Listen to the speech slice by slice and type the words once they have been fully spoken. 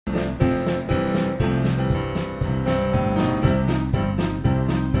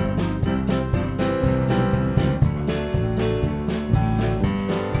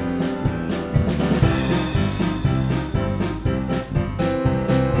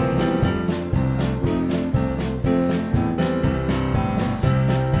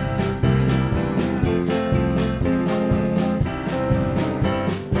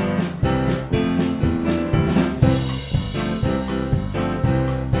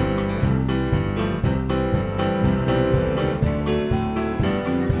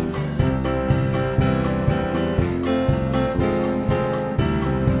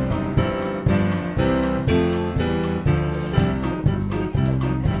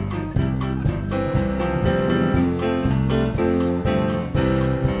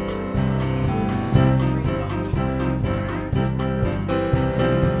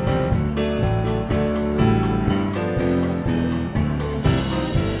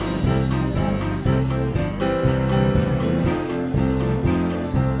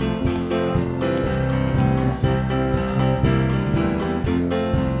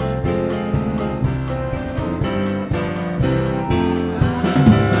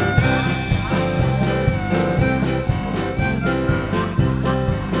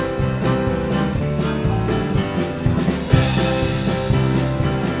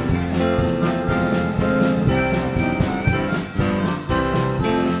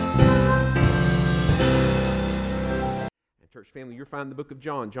Church family, you'll find the book of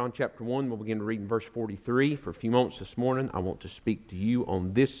John, John chapter 1. We'll begin to read in verse 43. For a few moments this morning, I want to speak to you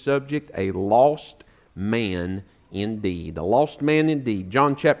on this subject, a lost man indeed. A lost man indeed.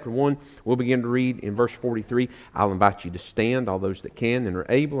 John chapter 1, we'll begin to read in verse 43. I'll invite you to stand, all those that can and are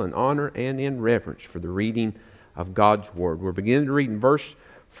able, in honor and in reverence for the reading of God's Word. We're beginning to read in verse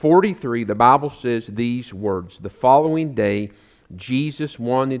 43. The Bible says these words: The following day, Jesus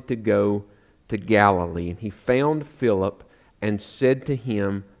wanted to go to Galilee, and he found Philip and said to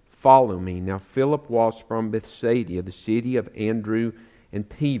him, "Follow me." Now Philip was from Bethsaida, the city of Andrew and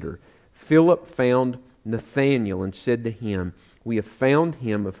Peter. Philip found Nathanael and said to him, "We have found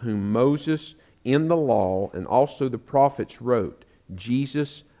him of whom Moses in the law and also the prophets wrote,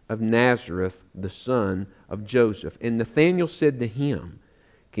 Jesus of Nazareth, the son of Joseph." And Nathanael said to him,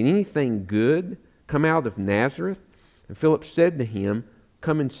 "Can anything good come out of Nazareth?" And Philip said to him,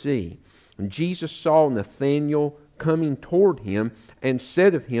 "Come and see." And Jesus saw Nathanael coming toward him and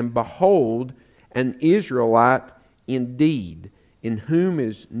said of him, "Behold, an Israelite indeed, in whom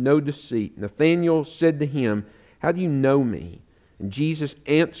is no deceit." Nathanael said to him, "How do you know me?" And Jesus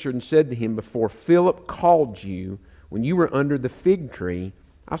answered and said to him, "Before Philip called you, when you were under the fig tree,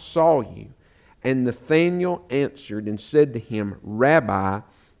 I saw you." And Nathanael answered and said to him, "Rabbi,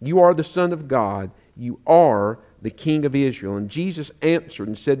 you are the Son of God, you are the King of Israel." And Jesus answered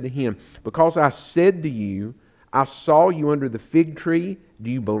and said to him, "Because I said to you, I saw you under the fig tree, do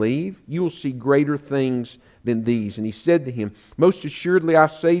you believe? You will see greater things than these." And he said to him, "Most assuredly I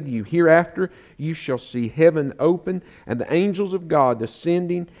say to you, hereafter you shall see heaven open, and the angels of God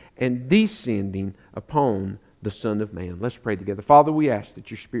ascending and descending upon the Son of Man." Let's pray together. Father, we ask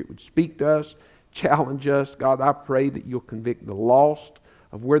that your Spirit would speak to us, challenge us. God, I pray that you'll convict the lost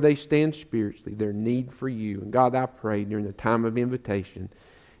of where they stand spiritually, their need for you. And God, I pray during the time of invitation,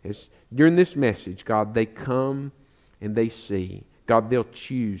 as during this message, God, they come and they see. God, they'll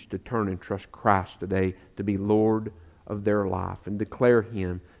choose to turn and trust Christ today to be Lord of their life and declare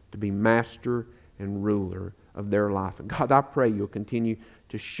Him to be master and ruler of their life. And God, I pray you'll continue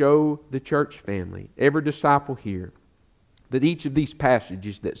to show the church family, every disciple here, that each of these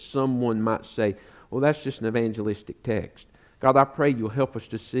passages that someone might say, "Well, that's just an evangelistic text." God, I pray you'll help us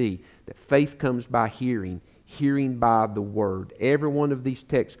to see that faith comes by hearing, hearing by the Word. Every one of these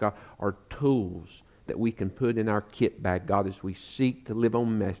texts, God, are tools that we can put in our kit bag, God, as we seek to live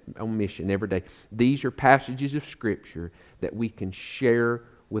on mission every day. These are passages of Scripture that we can share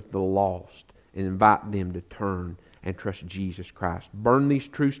with the lost and invite them to turn and trust Jesus Christ. Burn these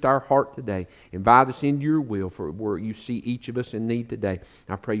truths to our heart today. Invite us into your will for where you see each of us in need today.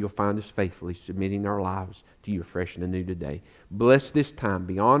 I pray you'll find us faithfully submitting our lives to you afresh and anew today. Bless this time.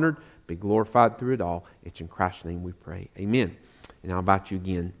 Be honored. Be glorified through it all. It's in Christ's name we pray. Amen. And I'll invite you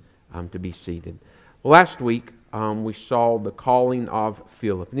again to be seated. Well, last week we saw the calling of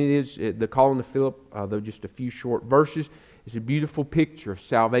Philip. And it is the calling of Philip, though just a few short verses, is a beautiful picture of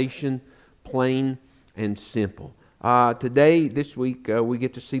salvation, plain and simple. Today, this week, we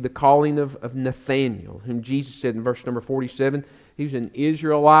get to see the calling of Nathanael, whom Jesus said in verse number 47, he was an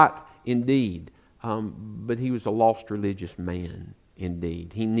Israelite indeed, but he was a lost religious man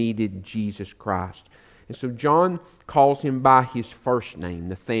indeed. He needed Jesus Christ. And so John calls him by his first name,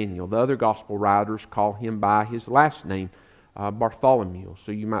 Nathanael. The other gospel writers call him by his last name, Bartholomew.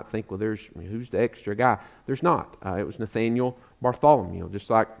 So you might think, well, who's the extra guy? There's not. It was Nathanael Bartholomew. Just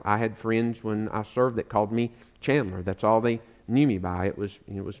like I had friends when I served that called me Chandler. That's all they knew me by. It was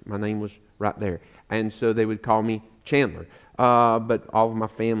my name was right there, and so they would call me Chandler. But all of my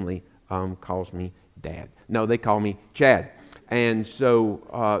family calls me Dad. No, they call me Chad. And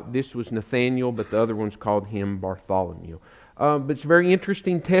so this was Nathanael, but the other ones called him Bartholomew. But it's a very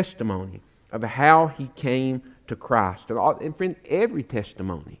interesting testimony of how he came to Christ. And friend, every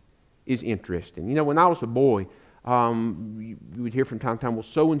testimony is interesting. You know, when I was a boy, you would hear from time to time, well,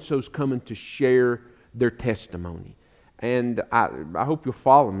 so-and-so's coming to share their testimony. And I hope you'll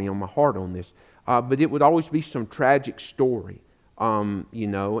follow me on my heart on this. But it would always be some tragic story, and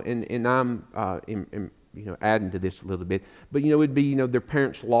I'm adding to this a little bit. But, it'd be, their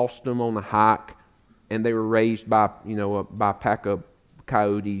parents lost them on a hike, and they were raised by a pack of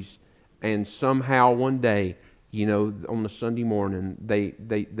coyotes, and somehow one day, on the Sunday morning,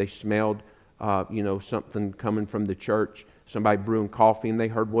 they smelled, something coming from the church, somebody brewing coffee, and they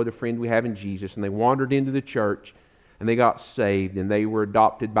heard, "What a friend we have in Jesus," and they wandered into the church, and they got saved, and they were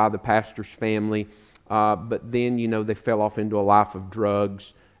adopted by the pastor's family, but then, they fell off into a life of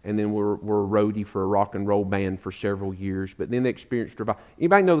drugs, and then were a roadie for a rock and roll band for several years, but then they experienced revival.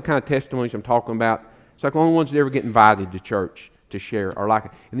 Anybody know the kind of testimonies I'm talking about? It's like the only ones that ever get invited to church to share are like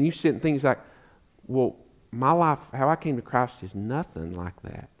it. And then you sit and things like, well, my life, how I came to Christ is nothing like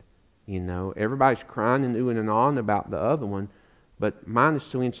that. Everybody's crying and oohing and ahhing about the other one, but mine is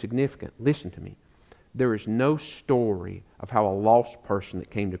so insignificant. Listen to me. There is no story of how a lost person that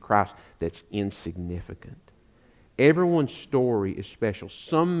came to Christ that's insignificant. Everyone's story is special.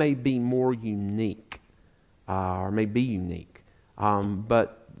 Some may be more unique, or may be unique,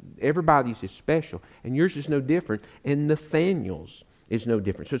 but everybody's is special, and yours is no different, and Nathaniel's is no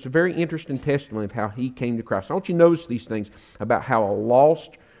different. So it's a very interesting testimony of how he came to Christ. I want you to notice these things about how a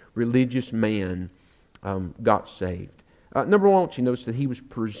lost religious man got saved. Number one, I want you to notice that he was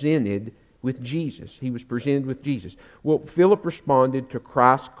presented with Jesus. He was presented with Jesus. Well, Philip responded to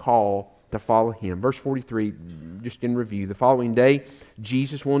Christ's call to follow him. Verse 43, just in review. The following day,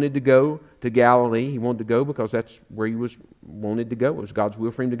 Jesus wanted to go to Galilee. He wanted to go because that's where he wanted to go. It was God's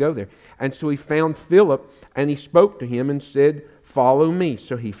will for him to go there. And so he found Philip, and he spoke to him and said, "Follow me."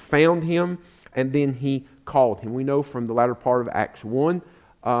 So he found him, and then he called him. We know from the latter part of Acts 1,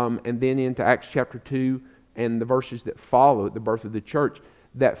 and then into Acts chapter 2, and the verses that follow at the birth of the church,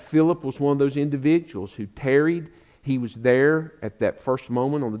 that Philip was one of those individuals who tarried. He was there at that first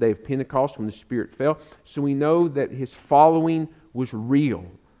moment on the day of Pentecost when the Spirit fell. So we know that his following was real,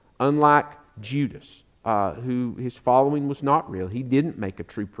 unlike Judas, who his following was not real. He didn't make a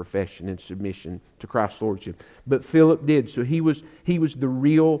true profession and submission to Christ's Lordship. But Philip did. So he was the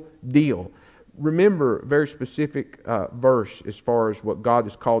real deal. Remember a very specific verse as far as what God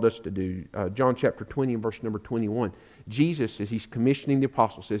has called us to do. John chapter 20 and verse number 21. Jesus, as he's commissioning the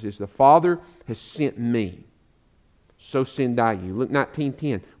apostles, says, "As the Father has sent me, so send I you." Luke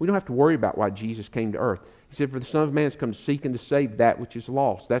 19:10. We don't have to worry about why Jesus came to earth. He said, "For the Son of Man has come to seek and to save that which is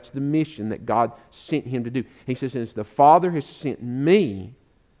lost." That's the mission that God sent him to do. He says, "As the Father has sent me,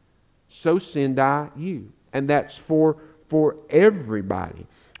 so send I you." And that's for everybody.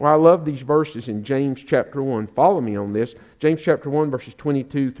 Well, I love these verses in James chapter 1. Follow me on this. James chapter 1, verses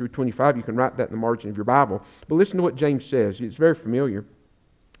 22 through 25. You can write that in the margin of your Bible. But listen to what James says. It's very familiar.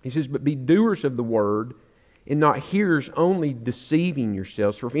 He says, "But be doers of the word, and not hearers only, deceiving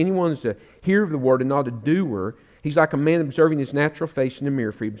yourselves. For if anyone is a hearer of the word and not a doer, he's like a man observing his natural face in a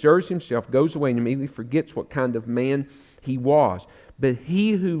mirror. For he observes himself, goes away, and immediately forgets what kind of man he was. But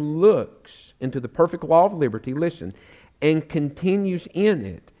he who looks into the perfect law of liberty," listen, "and continues in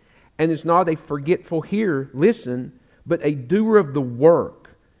it, and is not a forgetful hearer," listen, "but a doer of the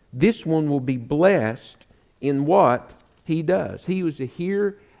work, this one will be blessed in what he does." He was a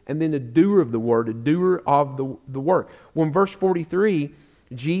hearer and then a doer of the word, a doer of the work. Well, in verse 43,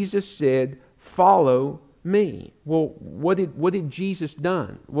 Jesus said, "Follow me." Well, what did Jesus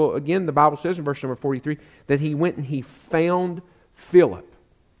done? Well, again, the Bible says in verse number 43 that he went and he found Philip.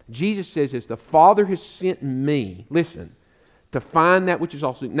 Jesus says, "As the Father has sent me," listen, "to find that which is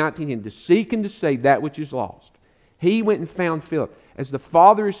lost." Luke 19:10, "to seek and to save that which is lost." He went and found Philip. As the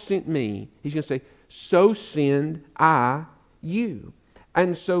Father has sent me, he's going to say, "So send I you."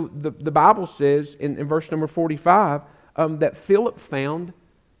 And so the Bible says in verse number 45 that Philip found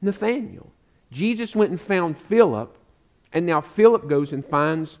Nathaniel. Jesus went and found Philip, and now Philip goes and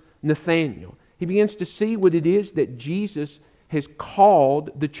finds Nathaniel. He begins to see what it is that Jesus has called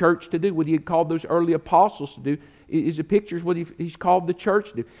the church to do. What he had called those early apostles to do is a picture of what he's called the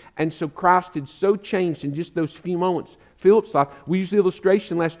church to do. And so Christ had so changed in just those few moments Philip's life. We used the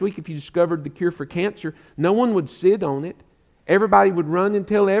illustration last week. If you discovered the cure for cancer, no one would sit on it. Everybody would run and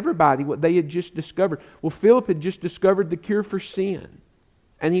tell everybody what they had just discovered. Well, Philip had just discovered the cure for sin.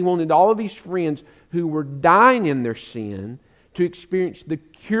 And he wanted all of these friends who were dying in their sin to experience the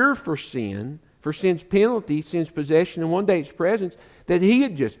cure for sin, for sin's penalty, sin's possession, and one day its presence, that he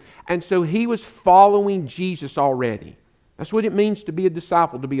had just. And so he was following Jesus already. That's what it means to be a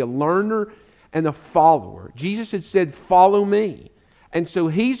disciple, to be a learner and a follower. Jesus had said, "Follow me." And so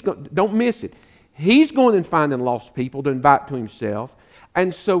don't miss it. He's going and finding lost people to invite to himself.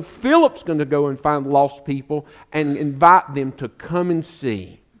 And so Philip's going to go and find lost people and invite them to come and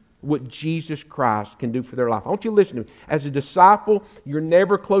see what Jesus Christ can do for their life. I want you to listen to me. As a disciple, you're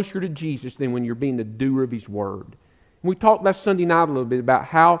never closer to Jesus than when you're being the doer of His Word. We talked last Sunday night a little bit about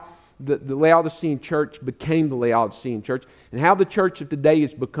how the Laodicean church became the Laodicean church and how the church of today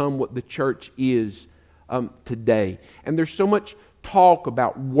has become what the church is today. And there's so much talk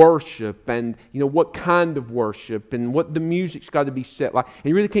about worship and what kind of worship and what the music's got to be set like. And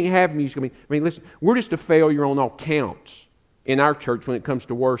you really can't have music. I mean, listen, we're just a failure on all counts in our church when it comes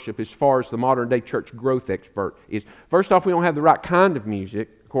to worship as far as the modern day church growth expert is. First off, we don't have the right kind of music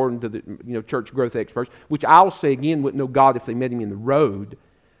according to the church growth experts, which I'll say again wouldn't know God if they met Him in the road.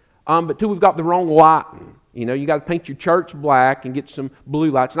 But two, we've got the wrong lighting. You know, you got to paint your church black and get some blue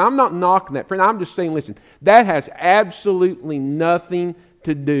lights. And I'm not knocking that, friend. I'm just saying, listen, that has absolutely nothing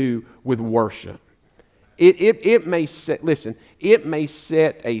to do with worship. It may set, listen, it may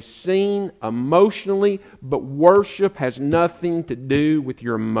set a scene emotionally, but worship has nothing to do with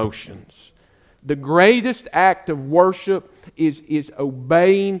your emotions. The greatest act of worship is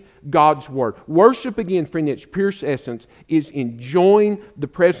obeying God's Word. Worship, again, friend, in its purest essence, is enjoying the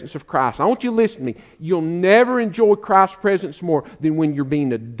presence of Christ. I want you to listen to me. You'll never enjoy Christ's presence more than when you're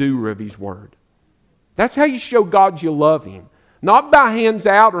being a doer of His Word. That's how you show God you love Him. Not by hands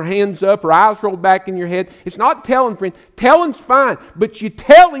out or hands up or eyes rolled back in your head. It's not telling, friend. Telling's fine, but you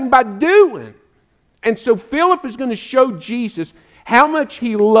tell Him by doing. And so Philip is going to show Jesus how much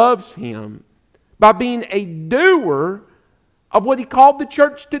he loves Him by being a doer of what he called the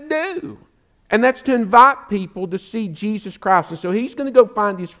church to do. And that's to invite people to see Jesus Christ. And so he's going to go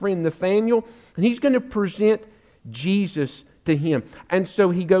find his friend Nathanael, and he's going to present Jesus to him. And so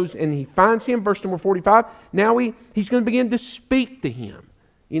he goes and he finds him, verse number 45. Now he's going to begin to speak to him.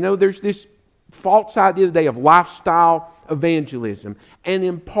 You know, there's this false idea today of lifestyle evangelism. And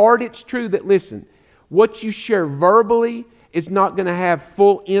in part it's true that, listen, what you share verbally is not going to have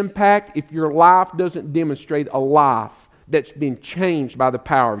full impact if your life doesn't demonstrate a life that's been changed by the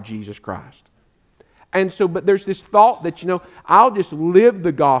power of Jesus Christ. And so, but there's this thought that, you know, I'll just live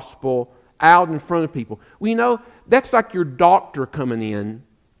the gospel out in front of people. Well, you know, that's like your doctor coming in,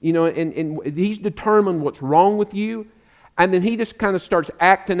 you know, and he's determined what's wrong with you, and then he just kind of starts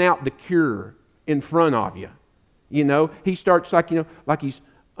acting out the cure in front of you. You know, he starts like, you know, like he's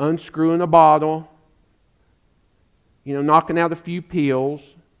unscrewing a bottle, you know, knocking out a few pills,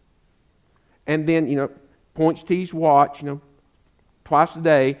 and then, you know, points to his watch, you know, twice a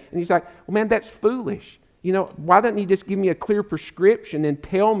day, and he's like, well, man, that's foolish. You know, why doesn't he just give me a clear prescription and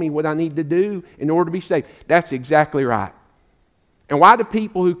tell me what I need to do in order to be saved? That's exactly right. And why do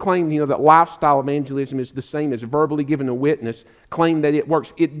people who claim, you know, that lifestyle evangelism is the same as verbally giving a witness claim that it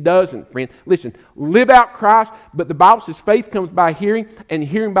works? It doesn't, friend. Listen, live out Christ, but the Bible says faith comes by hearing, and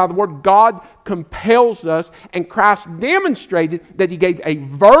hearing by the Word. God compels us, and Christ demonstrated that He gave a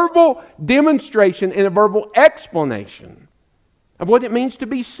verbal demonstration and a verbal explanation of what it means to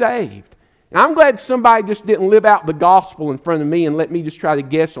be saved. And I'm glad somebody just didn't live out the gospel in front of me and let me just try to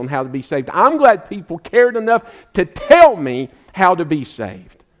guess on how to be saved. I'm glad people cared enough to tell me how to be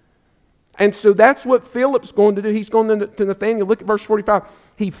saved. And so that's what Philip's going to do. He's going to Nathanael. Look at verse 45.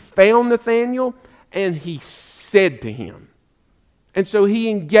 He found Nathanael and he said to him. And so he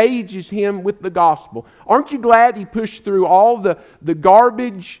engages him with the gospel. Aren't you glad he pushed through all the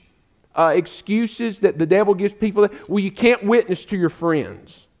garbage excuses that the devil gives people? Well, you can't witness to your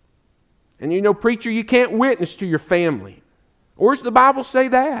friends. And you know, preacher, you can't witness to your family. Where does the Bible say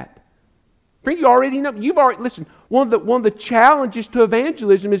that? Friend, you already know. You've already, listen, one of the challenges to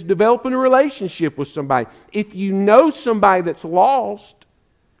evangelism is developing a relationship with somebody. If you know somebody that's lost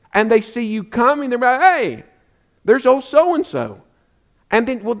and they see you coming, they're like, hey, there's old so-and-so. And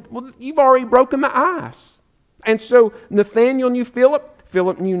then, well, you've already broken the ice. And so Nathanael knew Philip.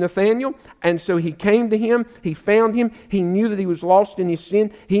 Philip knew Nathanael, and so he came to him, he found him, he knew that he was lost in his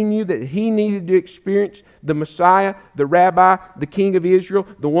sin, he knew that he needed to experience the Messiah, the Rabbi, the King of Israel,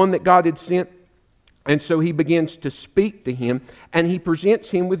 the one that God had sent. And so he begins to speak to him, and he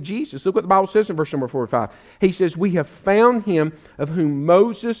presents him with Jesus. Look what the Bible says in verse number 45. He says, we have found him of whom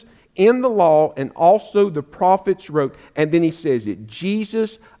Moses in the law and also the prophets wrote. And then he says it,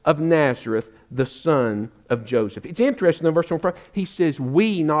 Jesus of Nazareth, the son of Joseph. It's interesting in verse 25. He says,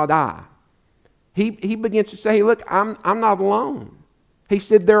 we, not I. He begins to say, hey, look, I'm not alone. He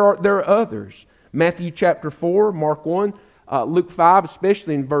said there are others. Matthew chapter 4, Mark 1, Luke 5,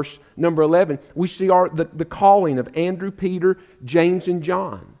 especially in verse number 11, we see the calling of Andrew, Peter, James, and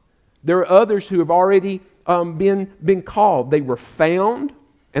John. There are others who have already been called. They were found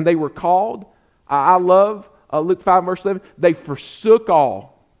and they were called. I love Luke 5, verse 11. They forsook all.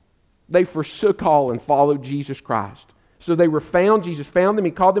 They forsook all and followed Jesus Christ. So they were found. Jesus found them.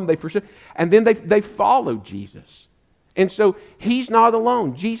 He called them. They forsook. And then they followed Jesus. And so He's not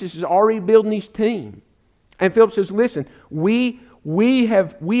alone. Jesus is already building His team. And Philip says, listen, we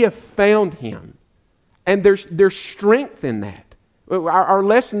have found Him. And there's strength in that. Our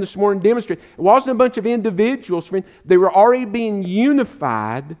lesson this morning demonstrates it wasn't a bunch of individuals, friend. They were already being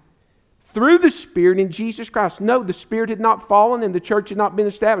unified through the Spirit in Jesus Christ. No, the Spirit had not fallen and the church had not been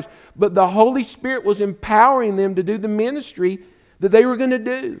established. But the Holy Spirit was empowering them to do the ministry that they were going to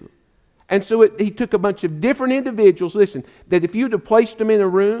do. And so He took a bunch of different individuals, listen, that if you'd have placed them in a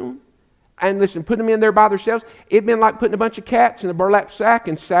room and listen, put them in there by themselves, it'd been like putting a bunch of cats in a burlap sack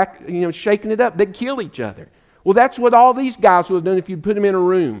and shaking it up. They'd kill each other. Well, that's what all these guys would have done if you put them in a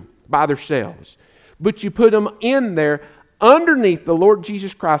room by themselves. But you put them in there underneath the Lord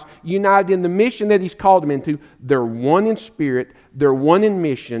Jesus Christ, united in the mission that He's called them into. They're one in spirit, they're one in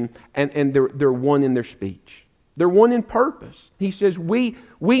mission, and they're one in their speech. They're one in purpose. He says, we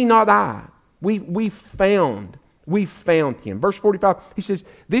not I. We found Him. Verse 45, he says,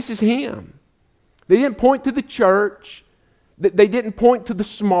 this is Him. They didn't point to the church. They didn't point to the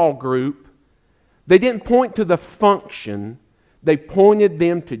small group. They didn't point to the function. They pointed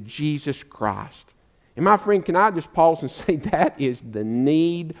them to Jesus Christ. And my friend, can I just pause and say that is the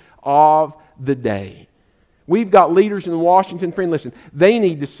need of the day. We've got leaders in Washington, friend, listen, they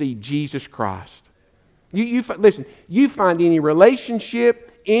need to see Jesus Christ. Listen, you find any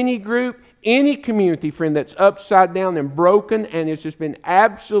relationship, any group, any community, friend, that's upside down and broken and it's just been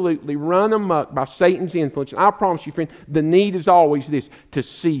absolutely run amok by Satan's influence. And I promise you, friend, the need is always this, to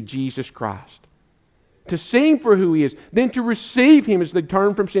see Jesus Christ. To see Him for who He is, then to receive Him as they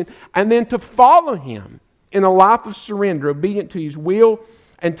turn from sin, and then to follow Him in a life of surrender, obedient to His will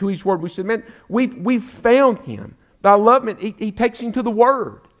and to His Word. We said, man, we've found Him. But I love Him. He takes Him to the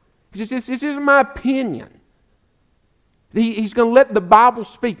Word. He says, this isn't my opinion. He's going to let the Bible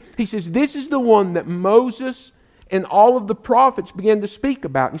speak. He says, this is the one that Moses and all of the prophets began to speak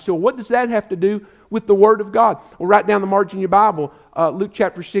about. And you say, well, what does that have to do with the Word of God? Well, write down the margin of your Bible, Luke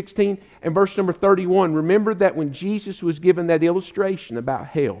chapter 16 and verse number 31. Remember that when Jesus was given that illustration about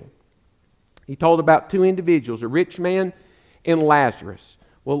hell, He told about two individuals, a rich man and Lazarus.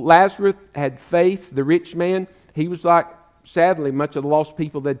 Well, Lazarus had faith. The rich man, he was like, sadly, much of the lost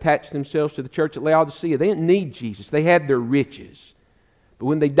people that attached themselves to the church at Laodicea. They didn't need Jesus. They had their riches. But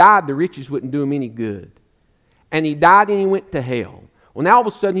when they died, the riches wouldn't do them any good. And he died and he went to hell. Well, now all of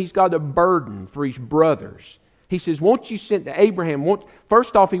a sudden he's got a burden for his brothers. He says, won't you send to Abraham?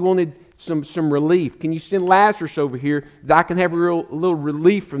 First off, he wanted some relief. Can you send Lazarus over here that I can have a little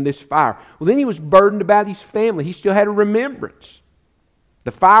relief from this fire? Well, then he was burdened about his family. He still had a remembrance.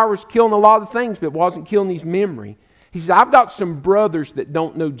 The fire was killing a lot of things, but it wasn't killing his memory. He said, I've got some brothers that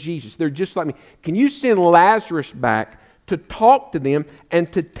don't know Jesus. They're just like me. Can you send Lazarus back to talk to them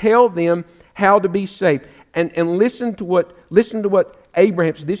and to tell them how to be saved? And listen to what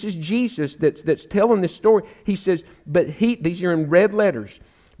Abraham says. This is Jesus that's telling this story. He says, these are in red letters.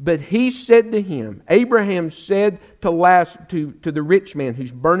 But he said to him, Abraham said to the rich man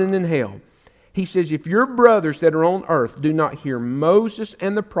who's burning in hell, he says, if your brothers that are on earth do not hear Moses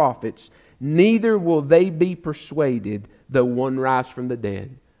and the prophets, neither will they be persuaded though one rise from the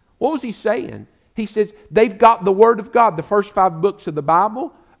dead. What was he saying? He says, they've got the Word of God. The first 5 books of the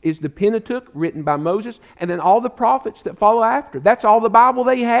Bible is the Pentateuch, written by Moses, and then all the prophets that follow after. That's all the Bible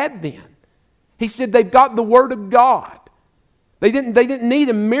they had then. He said they've got the Word of God. They didn't need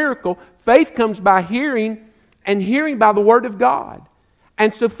a miracle. Faith comes by hearing, and hearing by the Word of God.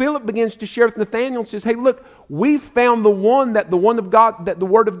 And so Philip begins to share with Nathanael and says, hey, look, we've found the one that the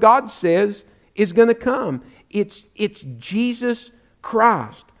Word of God says is going to come. It's Jesus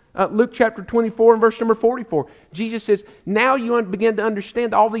Christ. Luke chapter 24 and verse number 44. Jesus says, now you begin to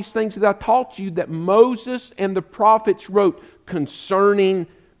understand all these things that I taught you that Moses and the prophets wrote concerning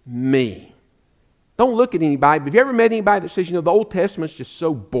me. Don't look at anybody. Have you ever met anybody that says, the Old Testament's just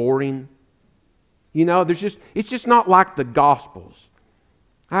so boring? It's just not like the Gospels.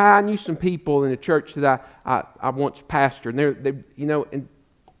 I knew some people in the church that I once pastored, and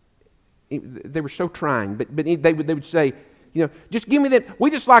they were so trying, but they would say, just give me them. We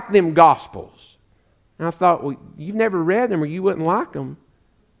just like them Gospels. And I thought, well, you've never read them or you wouldn't like them.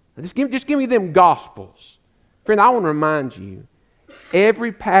 Just give me them Gospels. Friend, I want to remind you,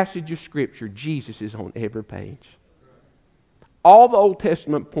 every passage of Scripture, Jesus is on every page. All the Old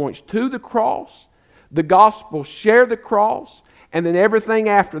Testament points to the cross. The Gospels share the cross. And then everything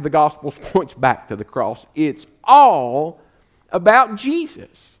after the Gospels points back to the cross. It's all about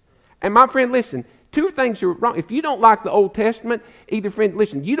Jesus. And my friend, listen, 2 things are wrong. If you don't like the Old Testament, either, friend,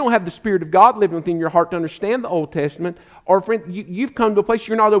 listen, you don't have the Spirit of God living within your heart to understand the Old Testament, or, friend, you've come to a place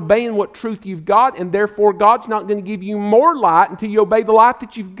you're not obeying what truth you've got, and therefore God's not going to give you more light until you obey the light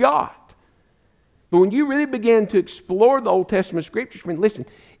that you've got. But when you really begin to explore the Old Testament Scriptures, friend, listen,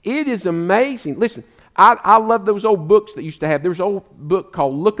 it is amazing. Listen, I love those old books that used to have. There was an old book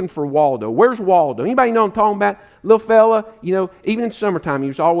called Looking for Waldo. Where's Waldo? Anybody know what I'm talking about? Little fella, even in summertime, he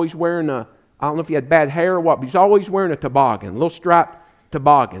was always wearing I don't know if he had bad hair or what, but he was always wearing a toboggan, a little striped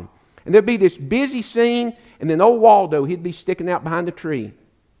toboggan. And there'd be this busy scene, and then old Waldo, he'd be sticking out behind a tree,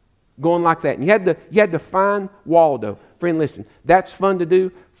 going like that. And you had to find Waldo. Friend, listen, that's fun to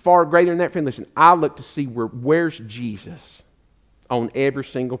do. far greater than that, friend. Listen, I look to see where's Jesus on every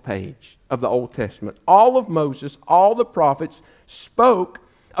single page of the Old Testament. All of Moses, all the prophets spoke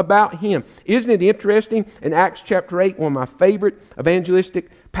about him. Isn't it interesting in Acts chapter 8, one of my favorite evangelistic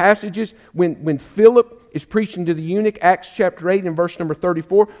passages, when Philip is preaching to the eunuch, Acts chapter 8 and verse number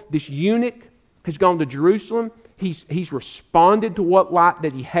 34, this eunuch has gone to Jerusalem. He's responded to what light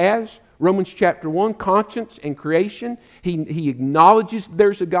that he has. Romans chapter 1, conscience and creation. He acknowledges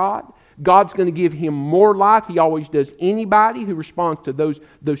there's a God. God's going to give him more light. He always does anybody who responds to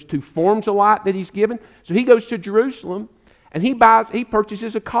those two forms of light that he's given. So he goes to Jerusalem and he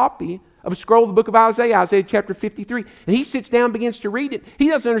purchases a copy of a scroll of the book of Isaiah, Isaiah chapter 53. And he sits down and begins to read it. He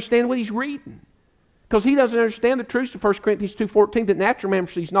doesn't understand what he's reading, because he doesn't understand the truths of 1 Corinthians 2:14, that natural man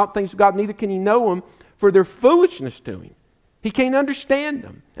perceives not things of God, neither can he know them, for their foolishness to him. He can't understand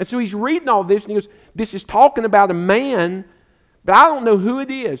them. And so he's reading all this and he goes, this is talking about a man, but I don't know who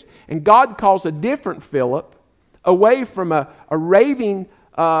it is. And God calls a different Philip away from a raving,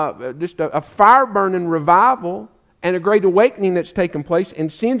 just a fire-burning revival and a great awakening that's taken place,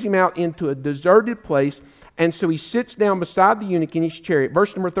 and sends him out into a deserted place. And so he sits down beside the eunuch in his chariot.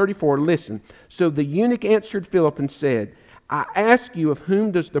 Verse number 34, listen. So the eunuch answered Philip and said, I ask you, of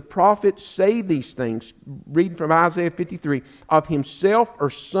whom does the prophet say these things? Reading from Isaiah 53, of himself or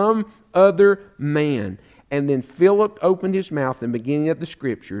some other man? And then Philip opened his mouth, and beginning of the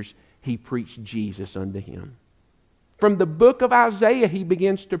Scriptures, he preached Jesus unto him. From the book of Isaiah, he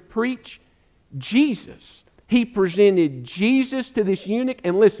begins to preach Jesus. He presented Jesus to this eunuch.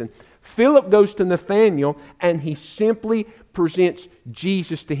 And listen, Philip goes to Nathanael and he simply presents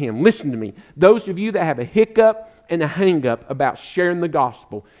Jesus to him. Listen to me. Those of you that have a hiccup and a hang-up about sharing the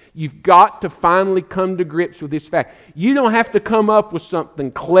gospel, you've got to finally come to grips with this fact. You don't have to come up with something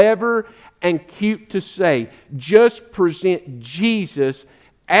clever and cute to say. Just present Jesus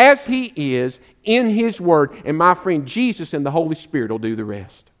as He is in His Word. And my friend, Jesus and the Holy Spirit will do the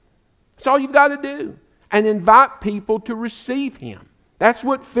rest. That's all you've got to do. And invite people to receive Him. That's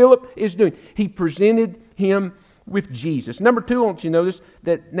what Philip is doing. He presented him with Jesus. Number two, I want you to notice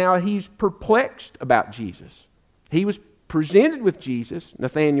that now he's perplexed about Jesus. He was presented with Jesus,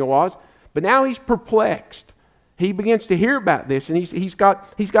 Nathanael was, but now he's perplexed. He begins to hear about this, and he's got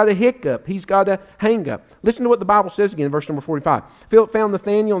a hiccup. He's got a hang-up. Listen to what the Bible says again in verse number 45. Philip found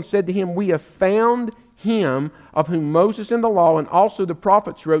Nathanael and said to him, we have found him of whom Moses in the law and also the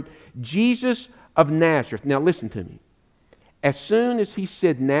prophets wrote, Jesus of Nazareth. Now listen to me. As soon as he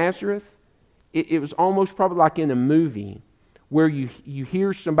said Nazareth, it was almost probably like in a movie where you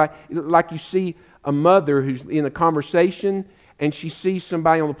hear somebody, like you see a mother who's in a conversation and she sees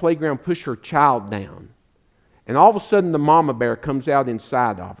somebody on the playground push her child down. And all of a sudden the mama bear comes out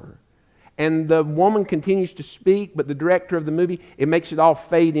inside of her. And the woman continues to speak, but the director of the movie, it makes it all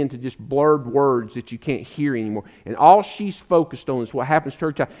fade into just blurred words that you can't hear anymore. And all she's focused on is what happens to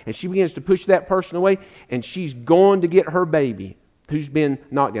her child. And she begins to push that person away, and she's going to get her baby who's been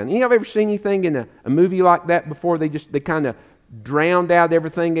knocked down. Any of you ever seen anything in a movie like that before? They kind of drowned out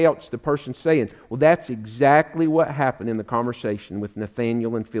everything else the person's saying. Well, that's exactly what happened in the conversation with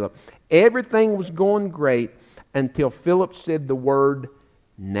Nathanael and Philip. Everything was going great until Philip said the word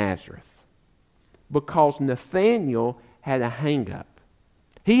Nazareth. Because Nathanael had a hang-up.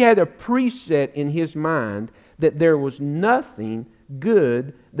 He had a preset in his mind that there was nothing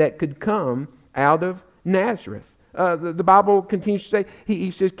good that could come out of Nazareth. The Bible continues to say,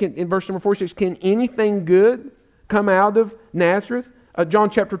 he says, in verse number 4, he says, can anything good come out of Nazareth? John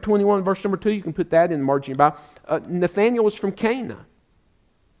chapter 21, verse number 2, you can put that in the margin of your Bible. Nathanael was from Cana.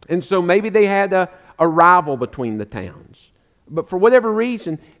 And so maybe they had a rival between the towns. But for whatever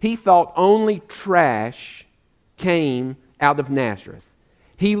reason, he thought only trash came out of Nazareth.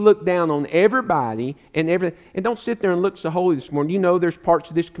 He looked down on everybody and everything. And don't sit there and look so holy this morning. You know there's parts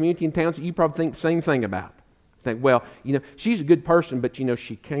of this community and towns that you probably think the same thing about. Think, well, she's a good person, but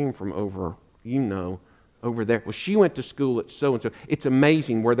she came from over there. Well, she went to school at so-and-so. It's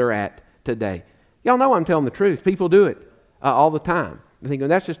amazing where they're at today. Y'all know I'm telling the truth. People do it all the time. They think,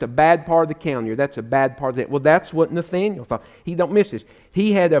 that's just a bad part of the county, or that's a bad part of that. Well, that's what Nathanael thought. He don't miss this.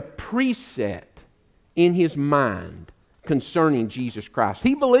 He had a preset in his mind concerning Jesus Christ.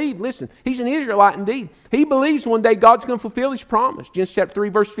 He believed, listen, he's an Israelite indeed. He believes one day God's going to fulfill His promise. Genesis chapter 3,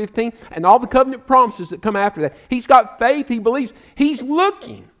 verse 15, and all the covenant promises that come after that. He's got faith. He believes. He's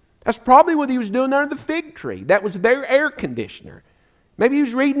looking. That's probably what he was doing under the fig tree. That was their air conditioner. Maybe he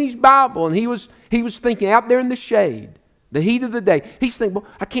was reading his Bible, and he was thinking out there in the shade, the heat of the day. He's thinking, well,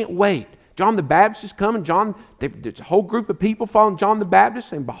 I can't wait. John the Baptist is coming. There's a whole group of people following John the Baptist,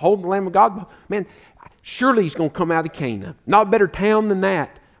 saying, behold the Lamb of God. Man, surely he's going to come out of Cana. Not a better town than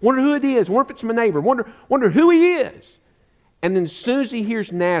that. Wonder who it is. Wonder if it's my neighbor. Wonder who he is. And then as soon as he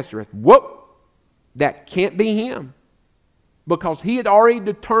hears Nazareth, whoop, that can't be him. Because he had already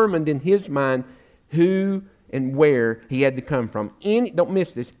determined in his mind who and where he had to come from. Don't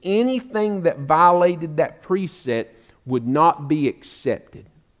miss this. Anything that violated that precept would not be accepted.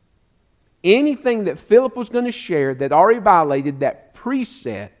 Anything that Philip was going to share that already violated that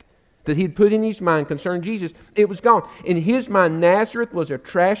precept that he'd put in his mind concerning Jesus, it was gone. In his mind, Nazareth was a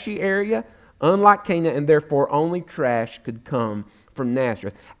trashy area, unlike Cana, and therefore only trash could come from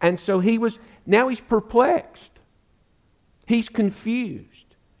Nazareth. And so now he's perplexed. He's confused.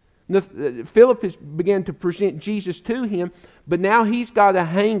 Philip has begun to present Jesus to him, but now he's got a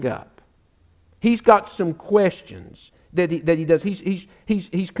hang-up. He's got some questions that he does.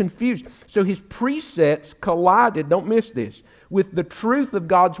 He's confused. So his precepts collided, don't miss this, with the truth of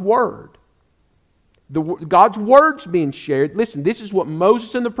God's Word. God's Word's being shared. Listen, this is what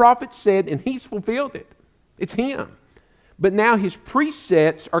Moses and the prophets said, and he's fulfilled it. It's him. But now his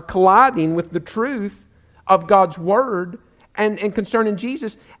precepts are colliding with the truth of God's Word and concerning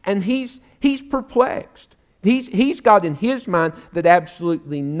Jesus, and he's perplexed. He's got in his mind that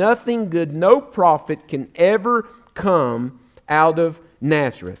absolutely nothing good, no profit can ever come out of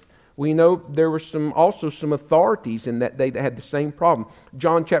Nazareth. We know there were also some authorities in that day that had the same problem.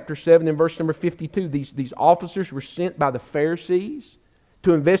 John chapter 7 and verse number 52, these officers were sent by the Pharisees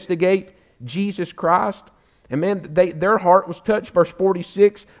to investigate Jesus Christ. And man, their heart was touched. Verse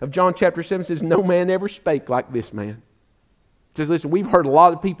 46 of John chapter 7 says, no man ever spake like this man. It says, listen, we've heard a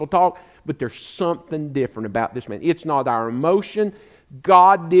lot of people talk, but there's something different about this man. It's not our emotion.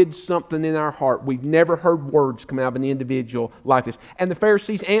 God did something in our heart. We've never heard words come out of an individual like this. And the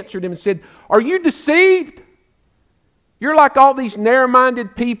Pharisees answered him and said, are you deceived? You're like all these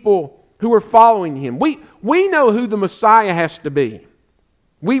narrow-minded people who are following him. We know who the Messiah has to be.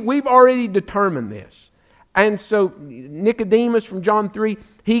 We've already determined this. And so Nicodemus from John 3,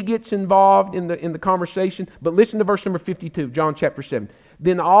 he gets involved in the conversation. But listen to verse number 52 of John chapter 7.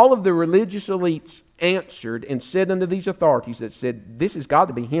 Then all of the religious elites answered and said unto these authorities that said, this has got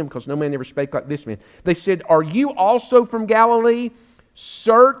to be him, because no man ever spake like this man. They said, are you also from Galilee?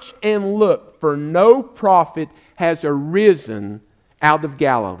 Search and look, for no prophet has arisen out of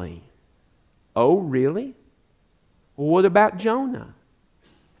Galilee. Oh, really? Well, what about Jonah?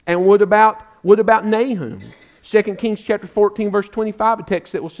 And what about Nahum? 2 Kings chapter 14, verse 25, a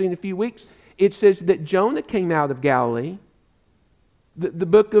text that we'll see in a few weeks. It says that Jonah came out of Galilee. The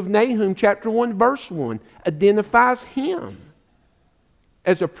book of Nahum, chapter 1, verse 1, identifies him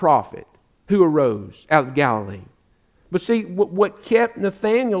as a prophet who arose out of Galilee. But see, what kept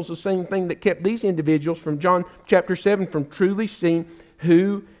Nathanael's the same thing that kept these individuals from John chapter 7 from truly seeing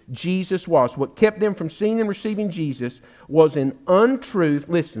who Jesus was. What kept them from seeing and receiving Jesus was an untruth,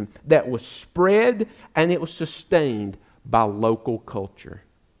 listen, that was spread and it was sustained by local culture.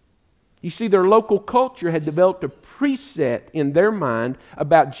 You see, their local culture had developed a preset in their mind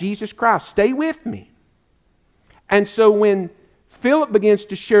about Jesus Christ. Stay with me. And so when Philip begins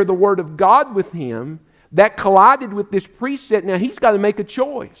to share the Word of God with him, that collided with this preset. Now he's got to make a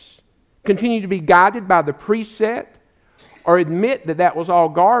choice. Continue to be guided by the preset, or admit that that was all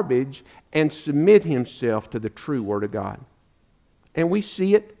garbage and submit himself to the true Word of God. And we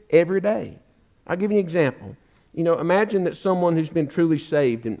see it every day. I'll give you an example. Imagine that someone who's been truly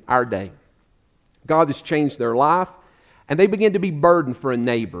saved in our day, God has changed their life, and they begin to be burdened for a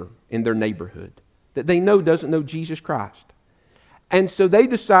neighbor in their neighborhood that they know doesn't know Jesus Christ. And so they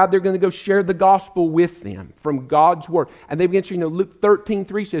decide they're going to go share the gospel with them from God's Word. And they begin to, Luke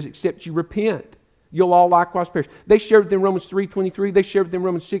 13:3 says, except you repent, you'll all likewise perish. They shared with them Romans 3:23. They shared with them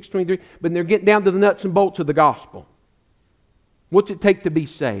Romans 6:23. But they're getting down to the nuts and bolts of the gospel. What's it take to be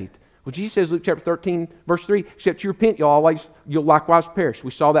saved? Well, Jesus says, Luke chapter 13, verse 3, except you repent, you'll likewise perish.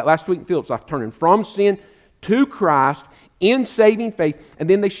 We saw that last week in Philip's life, turning from sin to Christ in saving faith. And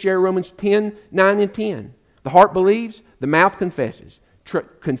then they share Romans 10, 9, and 10. The heart believes, the mouth confesses.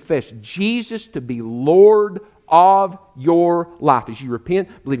 Confess Jesus to be Lord of your life. As you repent,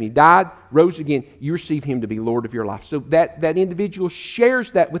 believe He died, rose again, you receive Him to be Lord of your life. So that individual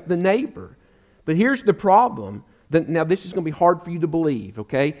shares that with the neighbor. But here's the problem. Now this is going to be hard for you to believe,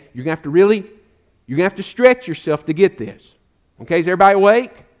 okay? You're going to have to stretch yourself to get this. Okay, is everybody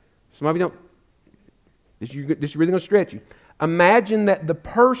awake? Some of you don't. This is really going to stretch you. Imagine that the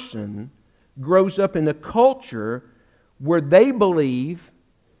person grows up in a culture where they believe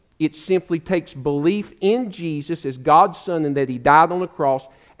it simply takes belief in Jesus as God's Son and that He died on the cross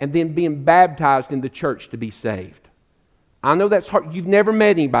and then being baptized in the church to be saved. I know that's hard. You've never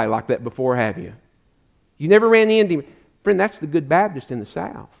met anybody like that before, have you? You never ran into him. Friend, that's the good Baptist in the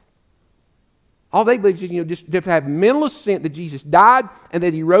South. All they believe is, just to have mental assent that Jesus died and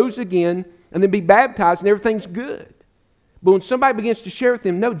that He rose again and then be baptized and everything's good. But when somebody begins to share with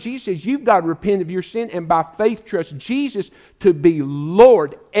them, no, Jesus says you've got to repent of your sin and by faith trust Jesus to be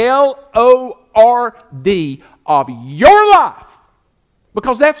Lord, Lord, of your life.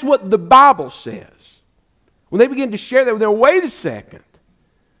 Because that's what the Bible says. When they begin to share that, they're, wait a second.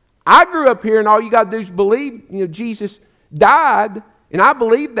 I grew up here and all you got to do is believe, Jesus died, and I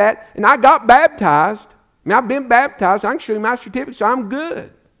believe that, and I got baptized. I've been baptized. I can show you my certificate, so I'm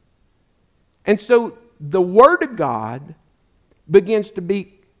good. And so the Word of God begins to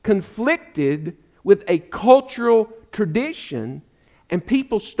be conflicted with a cultural tradition, and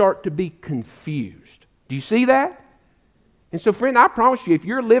people start to be confused. Do you see that? And so, friend, I promise you, if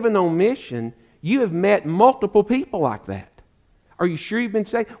you're living on mission, you have met multiple people like that. Are you sure you've been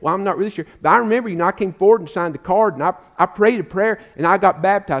saved? Well, I'm not really sure. But I remember, I came forward and signed a card, and I prayed a prayer, and I got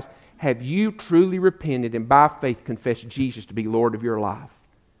baptized. Have you truly repented and by faith confessed Jesus to be Lord of your life?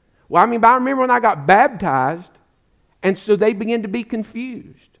 Well, but I remember when I got baptized, and so they began to be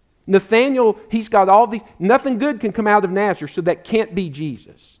confused. Nathaniel, he's got all these, nothing good can come out of Nazareth, so that can't be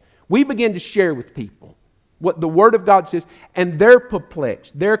Jesus. We begin to share with people what the Word of God says, and they're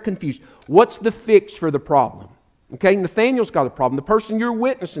perplexed, they're confused. What's the fix for the problem? Okay, Nathaniel's got a problem. The person you're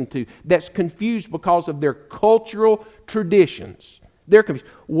witnessing to that's confused because of their cultural traditions. They're confused.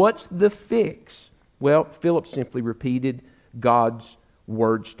 What's the fix? Well, Philip simply repeated God's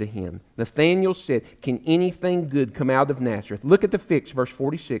words to him. Nathanael said, can anything good come out of Nazareth? Look at the fix, verse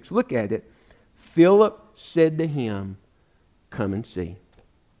 46. Look at it. Philip said to him, come and see.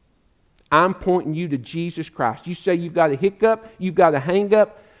 I'm pointing you to Jesus Christ. You say you've got a hiccup, you've got a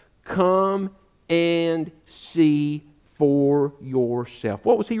hang-up. Come and see for yourself.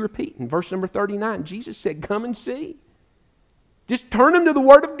 What was he repeating? Verse number 39. Jesus said, come and see. Just turn them to the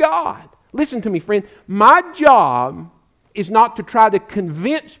Word of God. Listen to me, friend. My job is not to try to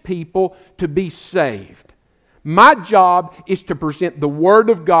convince people to be saved. My job is to present the Word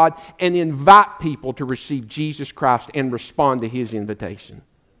of God and invite people to receive Jesus Christ and respond to His invitation.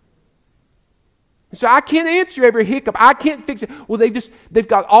 So I can't answer every hiccup. I can't fix it. Well, they've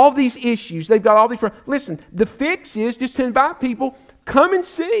got all these issues. They've got all these problems. Listen, the fix is just to invite people, come and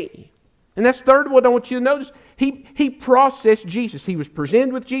see. And that's third what I want you to notice. He processed Jesus. He was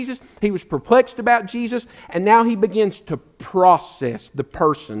presented with Jesus. He was perplexed about Jesus. And now he begins to process the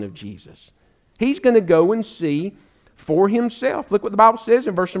person of Jesus. He's going to go and see for himself. Look what the Bible says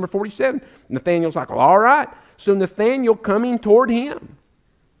in verse number 47. Nathanael's like, well, all right. So Nathanael coming toward him.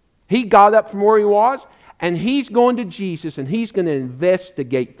 He got up from where he was, and he's going to Jesus, and he's going to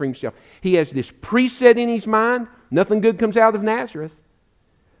investigate for himself. He has this preset in his mind. Nothing good comes out of Nazareth.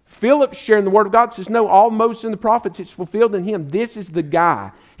 Philip, sharing the Word of God, says, no, all Moses and the prophets, it's fulfilled in him. This is the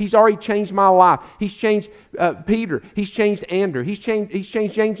guy. He's already changed my life. He's changed Peter. He's changed Andrew. He's changed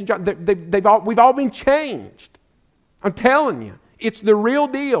James and John. We've all been changed. I'm telling you. It's the real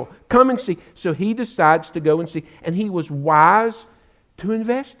deal. Come and see. So he decides to go and see. And he was wise to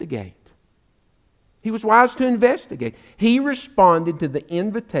investigate. He was wise to investigate. He responded to the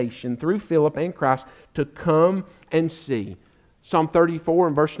invitation through Philip and Christ to come and see. Psalm 34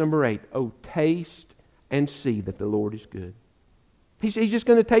 and verse number 8. Oh, taste and see that the Lord is good. He's just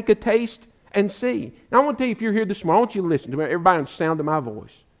going to take a taste and see. Now I want to tell you, if you're here this morning, I want you to listen to me, everybody on the sound of my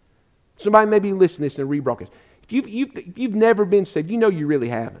voice. Somebody may be listening to this in a rebroadcast. If you've never been saved, you know you really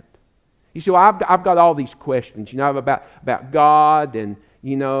haven't. You say, well, I've got all these questions, about God and,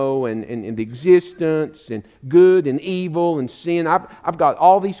 and the existence and good and evil and sin. I've got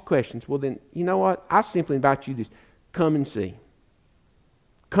all these questions. Well, then, you know what? I simply invite you to come and see.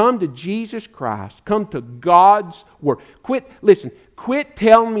 Come to Jesus Christ. Come to God's Word. Quit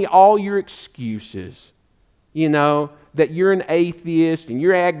telling me all your excuses. That you're an atheist and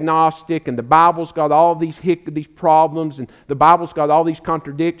you're agnostic and the Bible's got all these problems and the Bible's got all these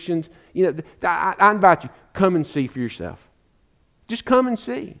contradictions. I invite you, come and see for yourself. Just come and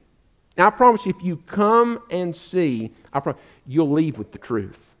see. Now, I promise you, if you come and see, you'll leave with the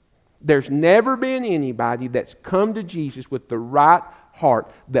truth. There's never been anybody that's come to Jesus with the right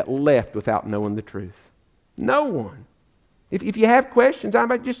heart that left without knowing the truth. No one. If you have questions, I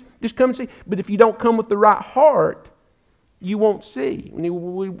invite you, just come and see. But if you don't come with the right heart, you won't see.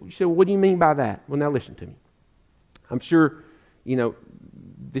 You say, well, what do you mean by that? Well, now listen to me. I'm sure,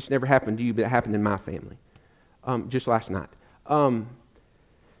 this never happened to you, but it happened in my family. Just last night.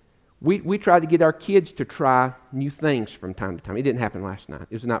 We tried to get our kids to try new things from time to time. It didn't happen last night.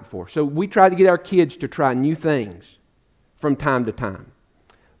 It was the night before. So we tried to get our kids to try new things from time to time.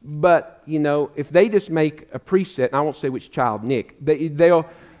 But, if they just make a preset, and I won't say which child, Nick,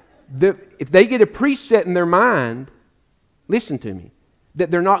 if they get a preset in their mind, listen to me, that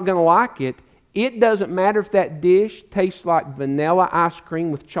they're not going to like it, it doesn't matter if that dish tastes like vanilla ice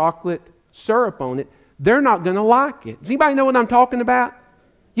cream with chocolate syrup on it, they're not going to like it. Does anybody know what I'm talking about?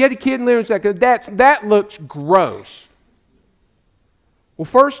 You had a kid in there and say, that looks gross. Well,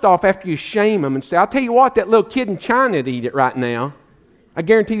 first off, after you shame them and say, I'll tell you what, that little kid in China would eat it right now. I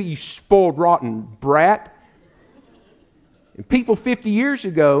guarantee that you spoiled, rotten brat. And people 50 years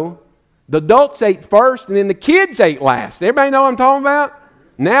ago, the adults ate first and then the kids ate last. Everybody know what I'm talking about?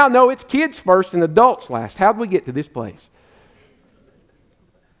 Now, no, it's kids first and adults last. How did we get to this place?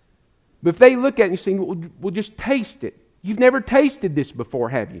 But if they look at it and say, well, just taste it. You've never tasted this before,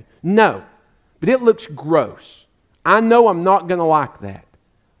 have you? No. But it looks gross. I know I'm not going to like that.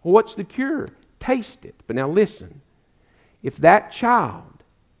 Well, what's the cure? Taste it. But now listen. If that child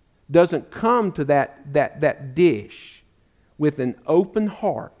doesn't come to that dish with an open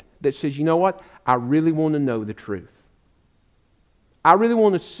heart that says, you know what? I really want to know the truth. I really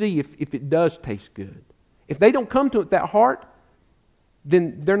want to see if it does taste good. If they don't come to it that heart,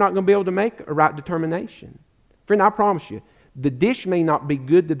 then they're not going to be able to make a right determination. Friend, I promise you, the dish may not be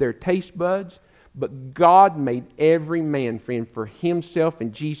good to their taste buds, but God made every man, friend, for Himself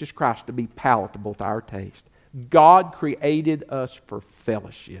and Jesus Christ to be palatable to our taste. God created us for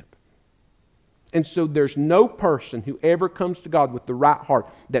fellowship. And so there's no person who ever comes to God with the right heart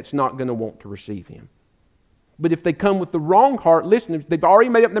that's not going to want to receive Him. But if they come with the wrong heart, listen, they've already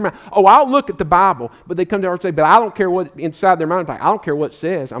made up their mind. Oh, I'll look at the Bible. But they come to our and say, but I don't care what inside their mind. I don't care what it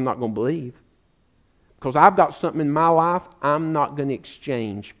says. I'm not going to believe. Because I've got something in my life I'm not going to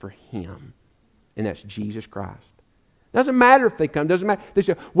exchange for Him. And that's Jesus Christ. Doesn't matter if they come. Doesn't matter. They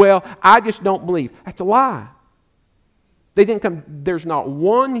say, well, I just don't believe. That's a lie. They didn't come. There's not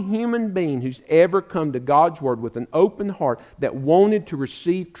one human being who's ever come to God's Word with an open heart that wanted to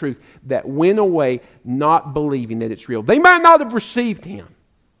receive truth that went away not believing that it's real. They might not have received Him,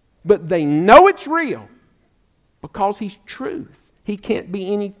 but they know it's real because He's truth. He can't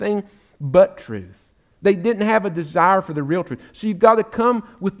be anything but truth. They didn't have a desire for the real truth. So you've got to come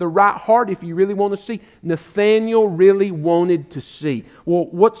with the right heart if you really want to see. Nathanael really wanted to see. Well,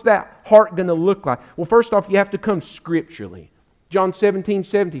 what's that heart going to look like? Well, first off, you have to come scripturally. John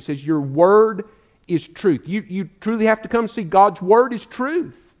 17:70 says, your word is truth. You truly have to come see God's word is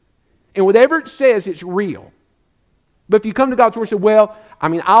truth. And whatever it says, it's real. But if you come to God's Word and say, well,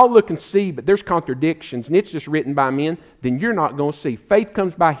 I'll look and see, but there's contradictions, and it's just written by men, then you're not going to see. Faith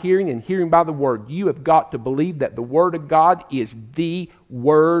comes by hearing, and hearing by the Word. You have got to believe that the Word of God is the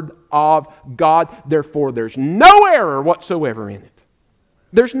Word of God. Therefore, there's no error whatsoever in it.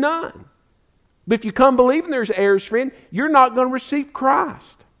 There's none. But if you come believing there's errors, friend, you're not going to receive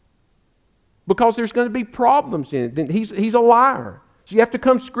Christ. Because there's going to be problems in it. Then He's a liar. So you have to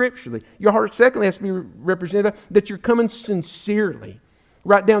come scripturally. Your heart, secondly, has to be represented that you're coming sincerely.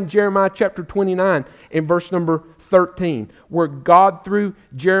 Write down Jeremiah chapter 29 and verse number 13, where God through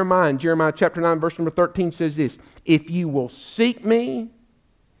Jeremiah, in Jeremiah chapter 9, verse number 13 says this, if you will seek me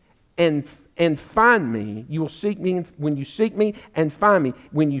and find me, you will seek me when you seek me and find me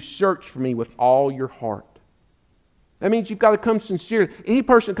when you search for me with all your heart. That means you've got to come sincerely. Any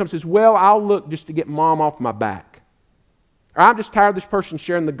person that comes and says, well, I'll look just to get mom off my back. Or I'm just tired of this person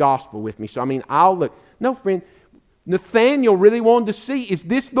sharing the gospel with me, so I'll look. No, friend, Nathanael really wanted to see, is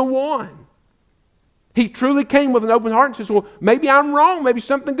this the one? He truly came with an open heart and says, well, maybe I'm wrong. Maybe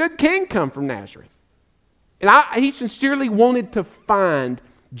something good can come from Nazareth. And he sincerely wanted to find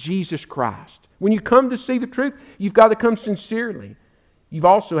Jesus Christ. When you come to see the truth, you've got to come sincerely. You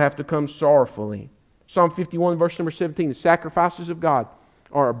also have to come sorrowfully. Psalm 51, verse number 17, the sacrifices of God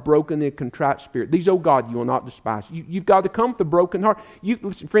are a broken and contrite spirit. These, O God, you will not despise. You've got to come with a broken heart.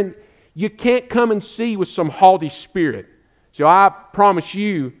 Listen, friend, you can't come and see with some haughty spirit. So I promise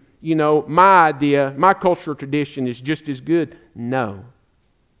you, my idea, my cultural tradition is just as good. No.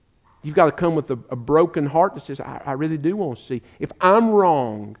 You've got to come with a broken heart that says, I really do want to see. If I'm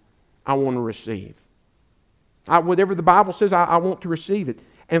wrong, I want to receive. Whatever the Bible says, I want to receive it.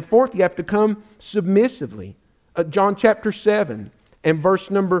 And fourth, you have to come submissively. John chapter 7. And verse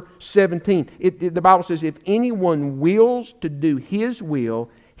number 17, the Bible says, if anyone wills to do his will,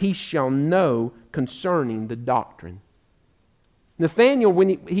 he shall know concerning the doctrine. Nathanael, when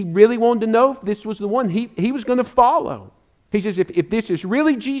he really wanted to know if this was the one, he was going to follow. He says, if this is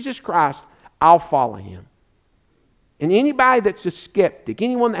really Jesus Christ, I'll follow Him. And anybody that's a skeptic,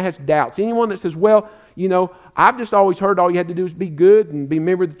 anyone that has doubts, anyone that says, well, I've just always heard all you had to do is be good and be a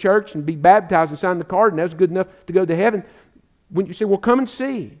member of the church and be baptized and sign the card, and that's good enough to go to heaven. when you say, well, come and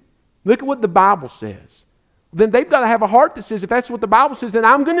see. Look at what the Bible says. Then they've got to have a heart that says, if that's what the Bible says, then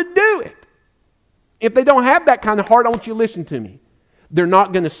I'm going to do it. If they don't have that kind of heart, I want you to listen to me. They're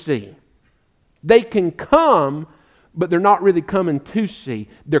not going to see. They can come, but they're not really coming to see.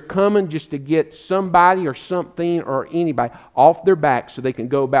 They're coming just to get somebody or something or anybody off their back so they can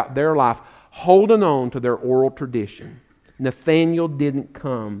go about their life holding on to their oral tradition. Nathanael didn't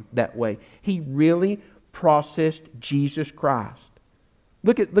come that way. He really processed Jesus Christ.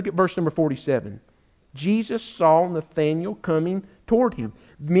 Look at verse number 47. Jesus saw Nathanael coming toward him.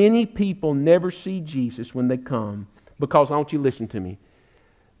 Many people never see Jesus when they come because, I want you to listen to me,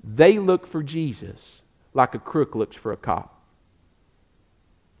 they look for Jesus like a crook looks for a cop.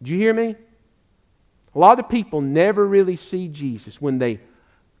 Did you hear me? A lot of people never really see Jesus when they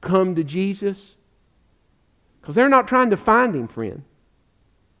come to Jesus because they're not trying to find Him, friend.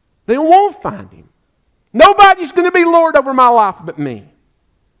 They won't find Him. Nobody's going to be Lord over my life but me.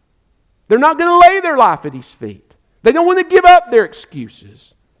 They're not going to lay their life at His feet. They don't want to give up their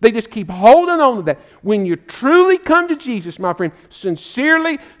excuses. They just keep holding on to that. When you truly come to Jesus, my friend,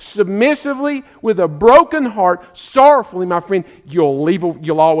 sincerely, submissively, with a broken heart, sorrowfully, my friend,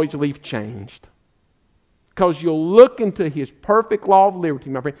 you'll always leave changed. Because you'll look into His perfect law of liberty,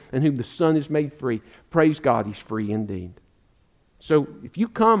 my friend, and whom the Son has made free. Praise God, He's free indeed. So if you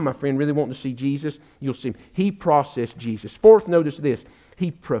come, my friend, really wanting to see Jesus, you'll see Him. He processed Jesus. Fourth, notice this. He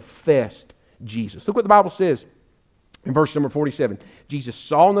professed Jesus. Look what the Bible says. In verse number 47, Jesus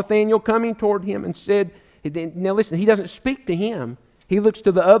saw Nathanael coming toward him and said, now listen, He doesn't speak to him. He looks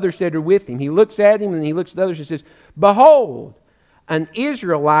to the others that are with him. He looks at him and he looks at the others and says, behold, an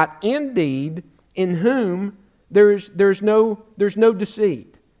Israelite indeed, in whom there's no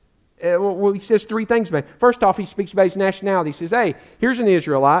deceit. Well, he says three things about it. First off, he speaks about his nationality. He says, hey, here's an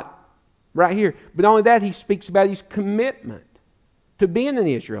Israelite right here. But not only that, he speaks about his commitment to being an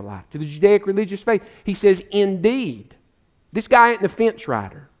Israelite, to the Judaic religious faith. He says, indeed. This guy ain't a fence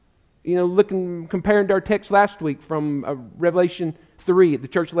rider. You know, comparing to our text last week from Revelation 3 at the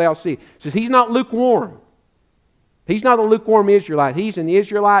church of Laodicea. It says he's not lukewarm. He's not a lukewarm Israelite. He's an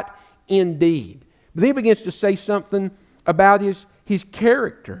Israelite indeed. But then he begins to say something about his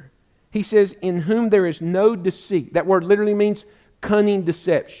character. He says, in whom there is no deceit. That word literally means cunning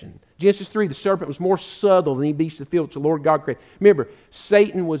deception. Genesis 3, the serpent was more subtle than any beast of the field which the Lord God created. Remember,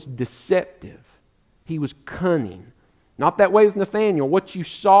 Satan was deceptive. He was cunning. Not that way with Nathanael. What you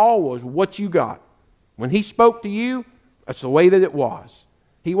saw was what you got. When he spoke to you, that's the way that it was.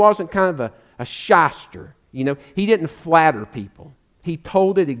 He wasn't kind of a shyster. You know, he didn't flatter people. He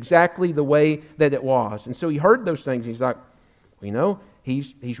told it exactly the way that it was. And so he heard those things. He's like, well, you know,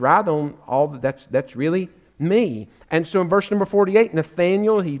 he's right on all that's really me. And so in verse number 48,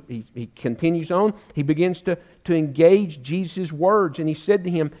 Nathanael, he continues on. He begins to engage Jesus' words. And he said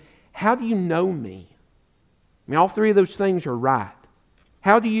to him, how do you know me? I mean, all three of those things are right.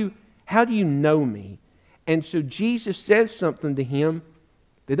 How do you know me? And so Jesus says something to him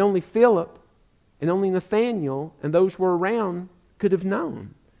that only Philip and only Nathanael and those who were around could have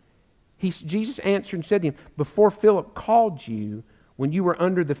known. Jesus answered and said to him, before Philip called you, when you were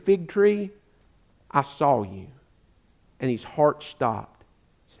under the fig tree, I saw you. And his heart stopped.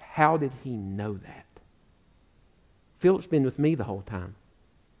 How did he know that? Philip's been with me the whole time.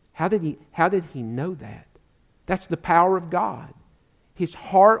 How did he know that? That's the power of God. His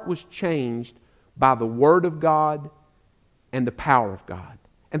heart was changed by the Word of God and the power of God.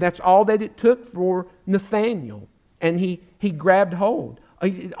 And that's all that it took for Nathanael. And he grabbed hold.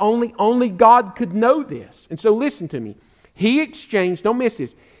 Only God could know this. And so listen to me. He exchanged, don't miss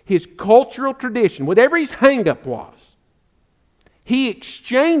this, his cultural tradition, whatever his hang-up was, he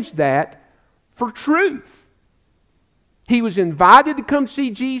exchanged that for truth. He was invited to come see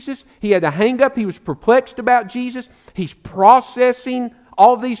Jesus. He had a hang-up. He was perplexed about Jesus. He's processing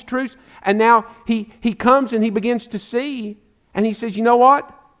all these truths. And now he comes and he begins to see. And he says, you know what?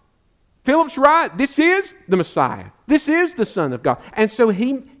 Philip's right. This is the Messiah. This is the Son of God. And so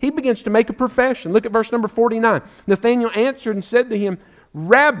he begins to make a profession. Look at verse number 49. Nathanael answered and said to him,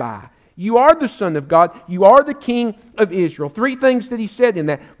 Rabbi, you are the Son of God. You are the King of Israel. Three things that he said in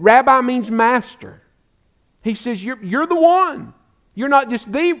that. Rabbi means master. He says, you're the one. You're not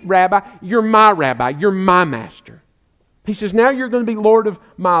just the rabbi. You're my rabbi. You're my master. He says, now you're going to be Lord of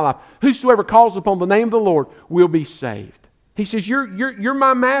my life. Whosoever calls upon the name of the Lord will be saved. He says, you're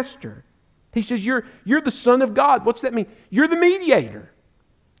my master. He says, you're the Son of God. What's that mean? You're the mediator.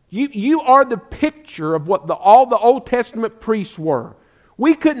 You are the picture of what all the Old Testament priests were.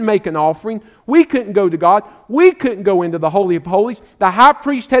 We couldn't make an offering. We couldn't go to God. We couldn't go into the Holy of Holies. The high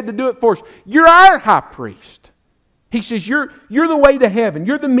priest had to do it for us. You're our high priest. He says, you're the way to heaven.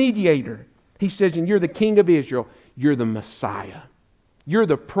 You're the mediator. He says, and you're the King of Israel. You're the Messiah. You're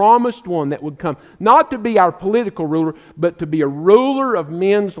the promised one that would come, not to be our political ruler, but to be a ruler of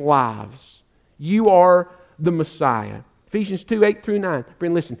men's lives. You are the Messiah. Ephesians 2, 8 through 9.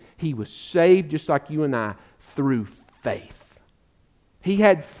 Friend, listen, He was saved just like you and I through faith. He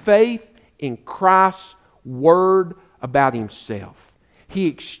had faith in Christ's word about Himself. He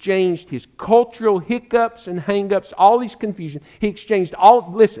exchanged his cultural hiccups and hang-ups, all these confusion. He exchanged all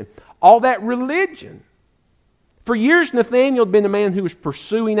that religion. For years, Nathanael had been a man who was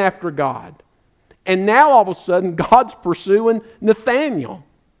pursuing after God. And now, all of a sudden, God's pursuing Nathanael.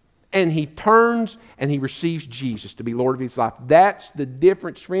 And he turns and he receives Jesus to be Lord of his life. That's the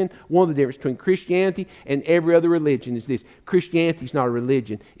difference, friend. One of the differences between Christianity and every other religion is this. Christianity is not a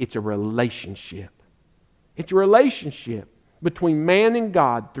religion. It's a relationship. It's a relationship between man and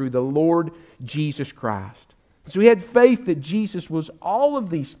God through the Lord Jesus Christ. So he had faith that Jesus was all of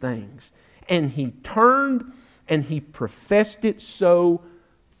these things. And he turned and he professed it so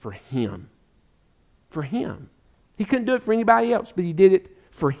for him. For him. He couldn't do it for anybody else, but he did it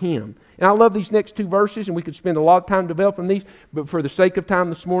for him. And I love these next two verses, and we could spend a lot of time developing these, but for the sake of time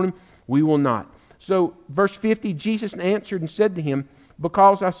this morning, we will not. So, verse 50, Jesus answered and said to him,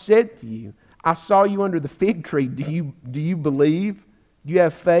 because I said to you, I saw you under the fig tree. Do you believe? Do you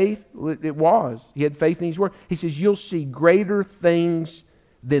have faith? It was. He had faith in His word. He says, you'll see greater things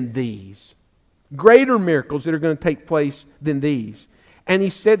than these. Greater miracles that are going to take place than these. And he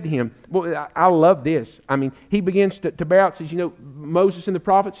said to him, well, I love this. I mean, he begins to bear out, says, Moses and the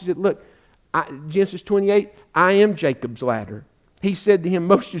prophets, he said, look, Genesis 28, I am Jacob's ladder. He said to him,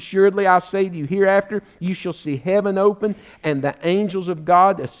 most assuredly I say to you, hereafter you shall see heaven open and the angels of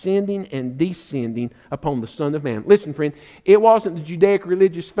God ascending and descending upon the Son of Man. Listen, friend, it wasn't the Judaic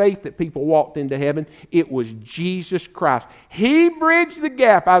religious faith that people walked into heaven. It was Jesus Christ. He bridged the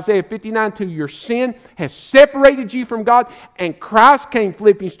gap, Isaiah 59:2. Your sin has separated you from God, and Christ came,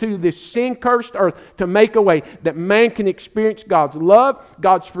 Philippians 2, to this sin-cursed earth to make a way that man can experience God's love,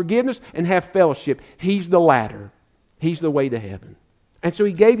 God's forgiveness, and have fellowship. He's the ladder. He's the way to heaven. And so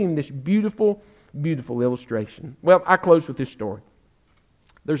he gave him this beautiful, beautiful illustration. Well, I close with this story.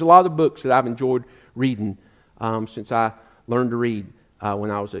 There's a lot of books that I've enjoyed reading since I learned to read when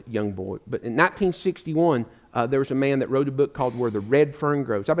I was a young boy. But in 1961, there was a man that wrote a book called Where the Red Fern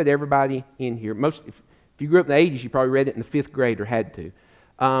Grows. I bet everybody in here, if you grew up in the 80s, you probably read it in the 5th grade or had to.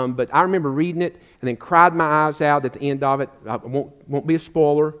 But I remember reading it and then cried my eyes out at the end of it. It won't be a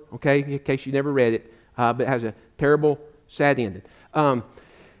spoiler, okay, in case you never read it. But it has a terrible, sad ending.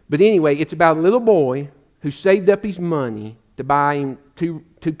 But anyway, it's about a little boy who saved up his money to buy him two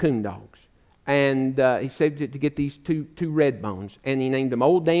coon dogs. And he saved it to get these two red bones. And he named them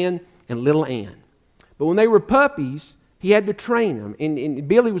Old Dan and Little Ann. But when they were puppies, he had to train them. And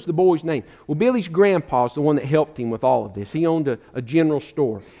Billy was the boy's name. Well, Billy's grandpa is the one that helped him with all of this. He owned a general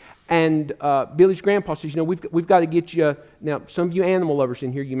store. And Billy's grandpa says, we've got to get you... Now, some of you animal lovers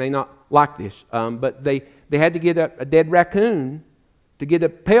in here, you may not like this, but they had to get a dead raccoon to get a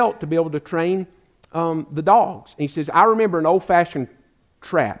pelt to be able to train the dogs. And he says, I remember an old-fashioned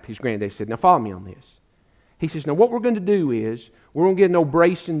trap, his granddad said. Now, follow me on this. He says, now what we're going to do is we're going to get an old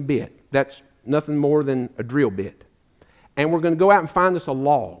bracing bit. That's nothing more than a drill bit. And we're going to go out and find us a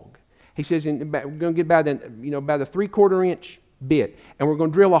log. He says, we're going to get about a 3/4 inch bit, and we're going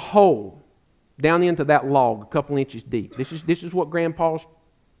to drill a hole down into that log a couple inches deep. This is what Grandpa's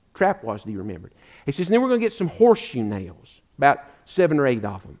trap was, do you remember? He says, and then we're going to get some horseshoe nails, about 7 or 8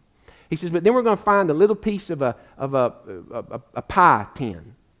 of them. He says, but then we're going to find a little piece of a pie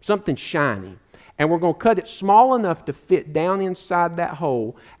tin, something shiny, and we're going to cut it small enough to fit down inside that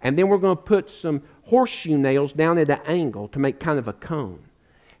hole, and then we're going to put some horseshoe nails down at an angle to make kind of a cone.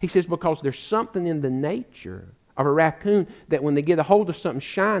 He says, because there's something in the nature of a raccoon that when they get a hold of something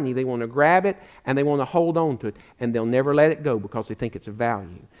shiny, they want to grab it and they want to hold on to it, and they'll never let it go because they think it's of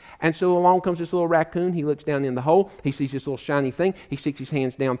value. And so along comes this little raccoon. He looks down in the hole. He sees this little shiny thing. He sticks his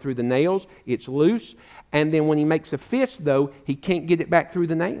hands down through the nails. It's loose. And then when he makes a fist, though, he can't get it back through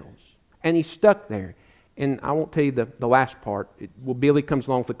the nails. And he's stuck there. And I won't tell you the last part. Billy comes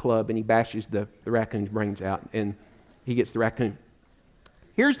along with the club and he bashes the raccoon's brains out, and he gets the raccoon.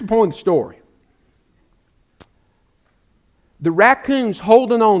 Here's the point of the story. The raccoon's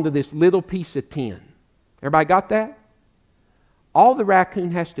holding on to this little piece of tin. Everybody got that? All the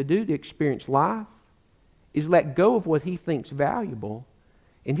raccoon has to do to experience life is let go of what he thinks valuable,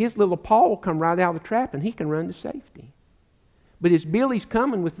 and his little paw will come right out of the trap and he can run to safety. But as Billy's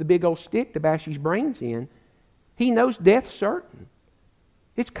coming with the big old stick to bash his brains in, he knows death's certain.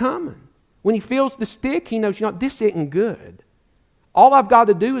 It's coming. When he feels the stick, he knows, this isn't good. All I've got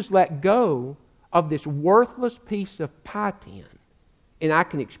to do is let go of this worthless piece of pie tin, and I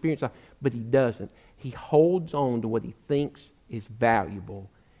can experience life. But he doesn't. He holds on to what he thinks is valuable,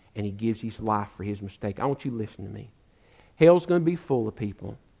 and he gives his life for his mistake. I want you to listen to me. Hell's going to be full of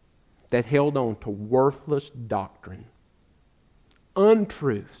people that held on to worthless doctrine,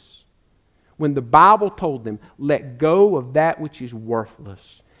 untruths, when the Bible told them, let go of that which is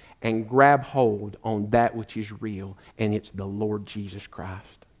worthless and grab hold on that which is real, and it's the Lord Jesus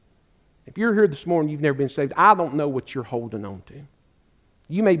Christ. If you're here this morning, you've never been saved, I don't know what you're holding on to.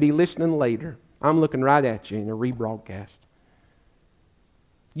 You may be listening later. I'm looking right at you in a rebroadcast.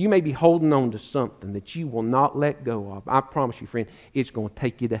 You may be holding on to something that you will not let go of. I promise you, friend, it's going to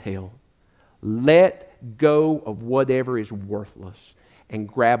take you to hell. Let go of whatever is worthless and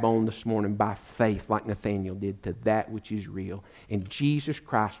grab on this morning by faith like Nathanael did to that which is real. And Jesus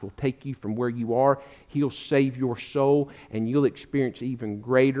Christ will take you from where you are. He'll save your soul, and you'll experience even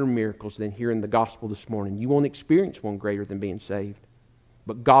greater miracles than hearing the gospel this morning. You won't experience one greater than being saved.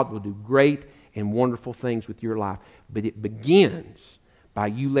 But God will do great and wonderful things with your life. But it begins by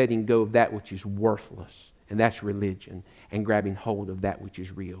you letting go of that which is worthless, and that's religion, and grabbing hold of that which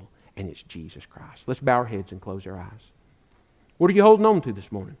is real, and it's Jesus Christ. Let's bow our heads and close our eyes. What are you holding on to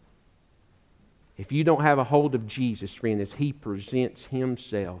this morning? If you don't have a hold of Jesus, friend, as He presents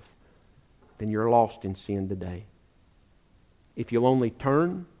Himself, then you're lost in sin today. If you'll only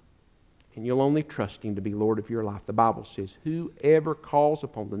turn and you'll only trust Him to be Lord of your life, the Bible says, whoever calls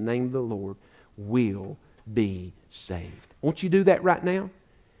upon the name of the Lord will be saved. Won't you do that right now?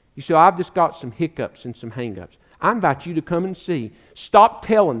 You say, I've just got some hiccups and some hang-ups. I invite you to come and see. Stop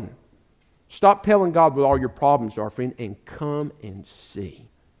telling God what all your problems are, friend, and come and see.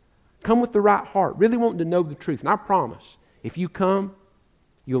 Come with the right heart, really wanting to know the truth. And I promise, if you come,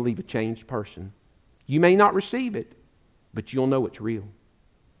 you'll leave a changed person. You may not receive it, but you'll know it's real.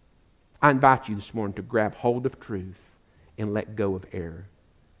 I invite you this morning to grab hold of truth and let go of error.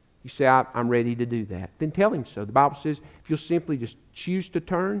 You say, I'm ready to do that. Then tell Him so. The Bible says if you'll simply just choose to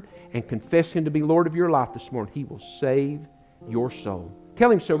turn and confess Him to be Lord of your life this morning, He will save your soul.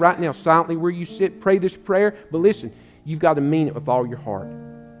 Tell Him so right now, silently where you sit. Pray this prayer. But listen, you've got to mean it with all your heart.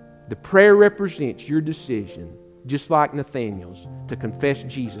 The prayer represents your decision, just like Nathanael's, to confess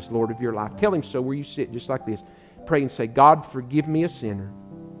Jesus, Lord of your life. Tell Him so where you sit, just like this. Pray and say, God, forgive me a sinner.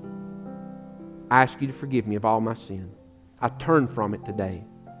 I ask You to forgive me of all my sin. I turn from it today.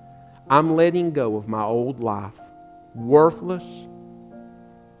 I'm letting go of my old life. Worthless.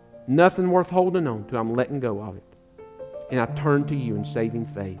 Nothing worth holding on to. I'm letting go of it. And I turn to You in saving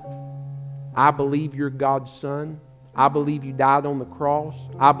faith. I believe You're God's Son. I believe You died on the cross.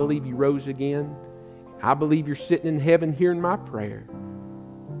 I believe You rose again. I believe You're sitting in heaven hearing my prayer.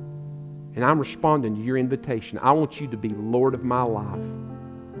 And I'm responding to Your invitation. I want You to be Lord of my life.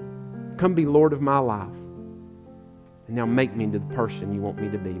 Come be Lord of my life. And now make me into the person You want me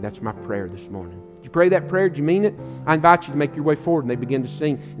to be. That's my prayer this morning. Did you pray that prayer? Did you mean it? I invite you to make your way forward. And they begin to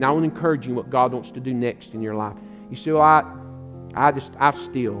sing. And I want to encourage you in what God wants to do next in your life. You say, well, I just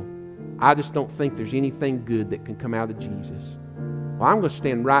don't think there's anything good that can come out of Jesus. Well, I'm going to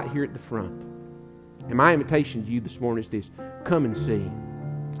stand right here at the front. And my invitation to you this morning is this. Come and see.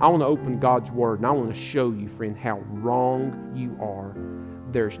 I want to open God's Word, and I want to show you, friend, how wrong you are.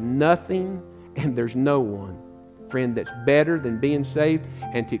 There's nothing and there's no one, friend, that's better than being saved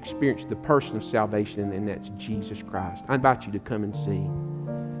and to experience the person of salvation, and that's Jesus Christ. I invite you to come and see.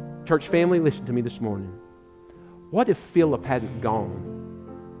 Church family, listen to me this morning. What if Philip hadn't gone?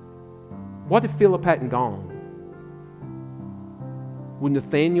 What if Philip hadn't gone? Would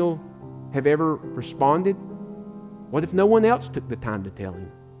Nathanael have ever responded? What if no one else took the time to tell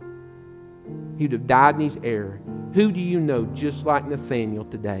him? He'd have died in his error. Who do you know, just like Nathanael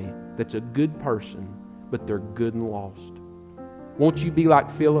today, that's a good person, but they're good and lost? Won't you be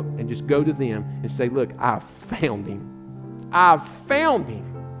like Philip and just go to them and say, look, I've found him. I've found him.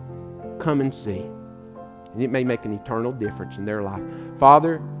 Come and see. And it may make an eternal difference in their life.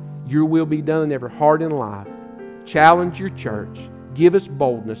 Father, Your will be done in every heart and life. Challenge Your church. Give us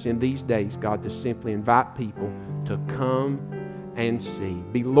boldness in these days, God, to simply invite people to come and see.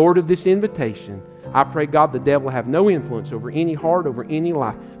 Be Lord of this invitation. I pray, God, the devil will have no influence over any heart, over any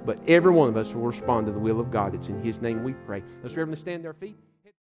life, but every one of us will respond to the will of God. It's in His name we pray. Let's reverently stand to our feet.